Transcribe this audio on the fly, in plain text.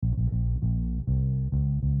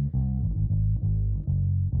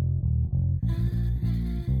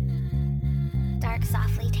bark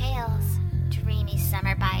softly tales, dreamy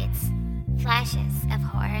summer bites, flashes of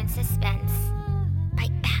horror and suspense.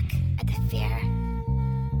 Bite back at the fear.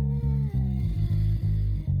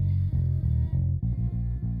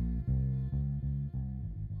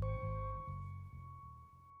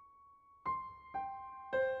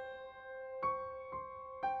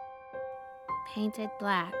 Painted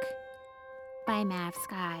Black by Mav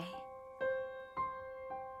Sky.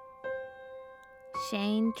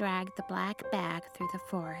 Shane dragged the black bag through the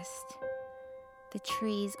forest. The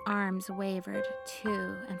tree's arms wavered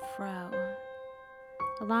to and fro.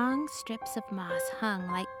 Long strips of moss hung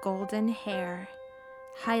like golden hair,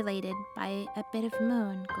 highlighted by a bit of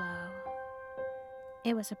moon glow.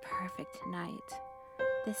 It was a perfect night,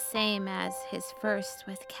 the same as his first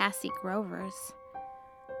with Cassie Grovers.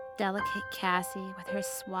 Delicate Cassie with her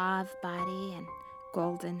suave body and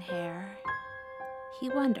golden hair. He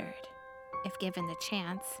wondered, if given the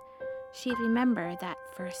chance, she'd remember that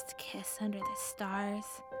first kiss under the stars,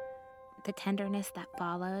 the tenderness that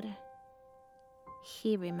followed.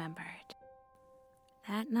 He remembered.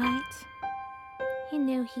 That night, he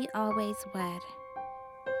knew he always would.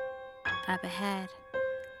 Up ahead,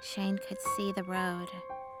 Shane could see the road.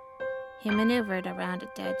 He maneuvered around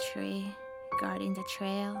a dead tree, guarding the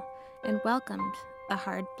trail, and welcomed the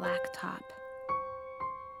hard black top.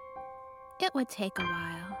 It would take a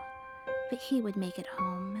while, but he would make it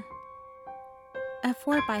home. A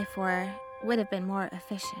 4x4 would have been more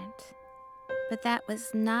efficient, but that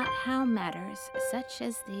was not how matters such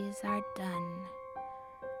as these are done.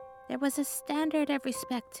 There was a standard of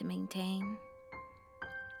respect to maintain.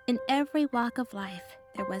 In every walk of life,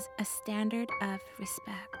 there was a standard of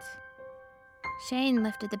respect. Shane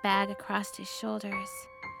lifted the bag across his shoulders.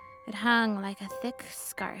 It hung like a thick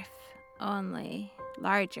scarf, only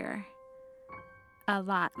larger. A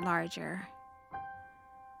lot larger.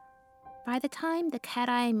 By the time the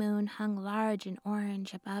cat-eye moon hung large and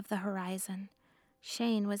orange above the horizon,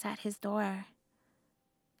 Shane was at his door.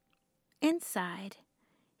 Inside,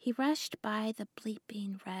 he rushed by the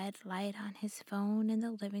bleeping red light on his phone in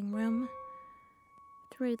the living room,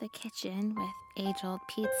 through the kitchen with age-old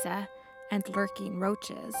pizza and lurking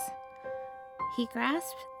roaches. He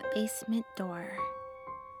grasped the basement door,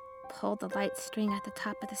 pulled the light string at the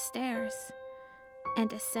top of the stairs, and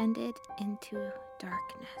descended into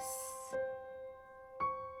darkness.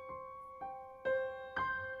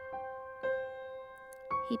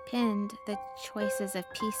 He pinned the choices of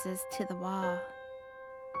pieces to the wall.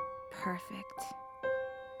 Perfect.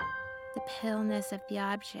 The paleness of the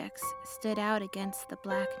objects stood out against the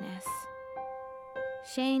blackness.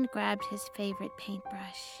 Shane grabbed his favorite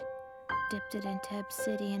paintbrush, dipped it into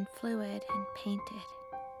obsidian fluid, and painted.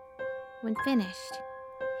 When finished,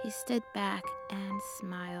 he stood back and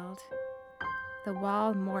smiled. The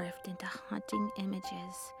wall morphed into haunting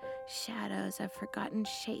images, shadows of forgotten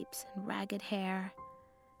shapes and ragged hair.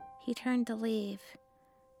 He turned to leave,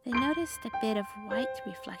 then noticed a bit of white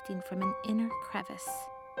reflecting from an inner crevice.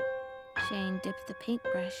 Shane dipped the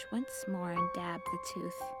paintbrush once more and dabbed the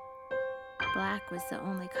tooth. Black was the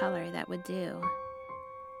only color that would do.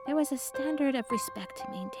 There was a standard of respect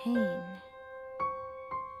to maintain.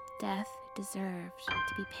 Death deserved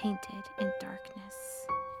to be painted in darkness.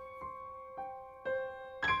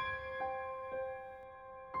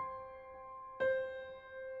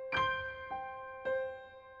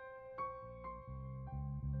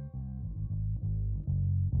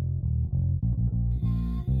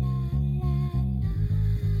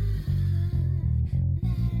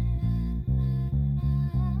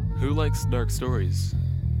 Who likes dark stories?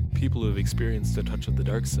 People who have experienced a touch of the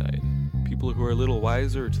dark side. People who are a little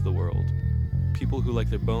wiser to the world. People who like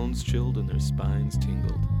their bones chilled and their spines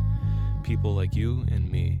tingled. People like you and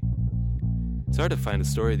me. It's hard to find a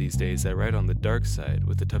story these days that write on the dark side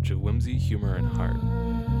with a touch of whimsy, humor, and heart.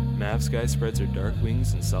 Mav Sky spreads her dark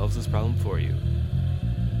wings and solves this problem for you.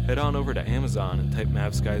 Head on over to Amazon and type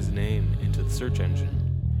Mav Sky's name into the search engine.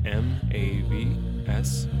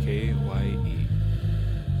 Mavskye.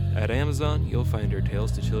 At Amazon, you'll find her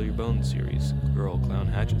Tales to Chill Your Bones series, Girl Clown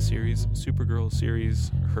Hatchet series, Supergirl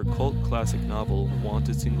series, her cult classic novel,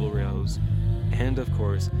 Wanted Single Rose, and of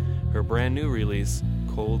course, her brand new release,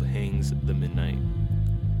 Cold Hangs the Midnight.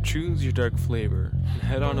 Choose your dark flavor and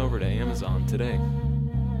head on over to Amazon today.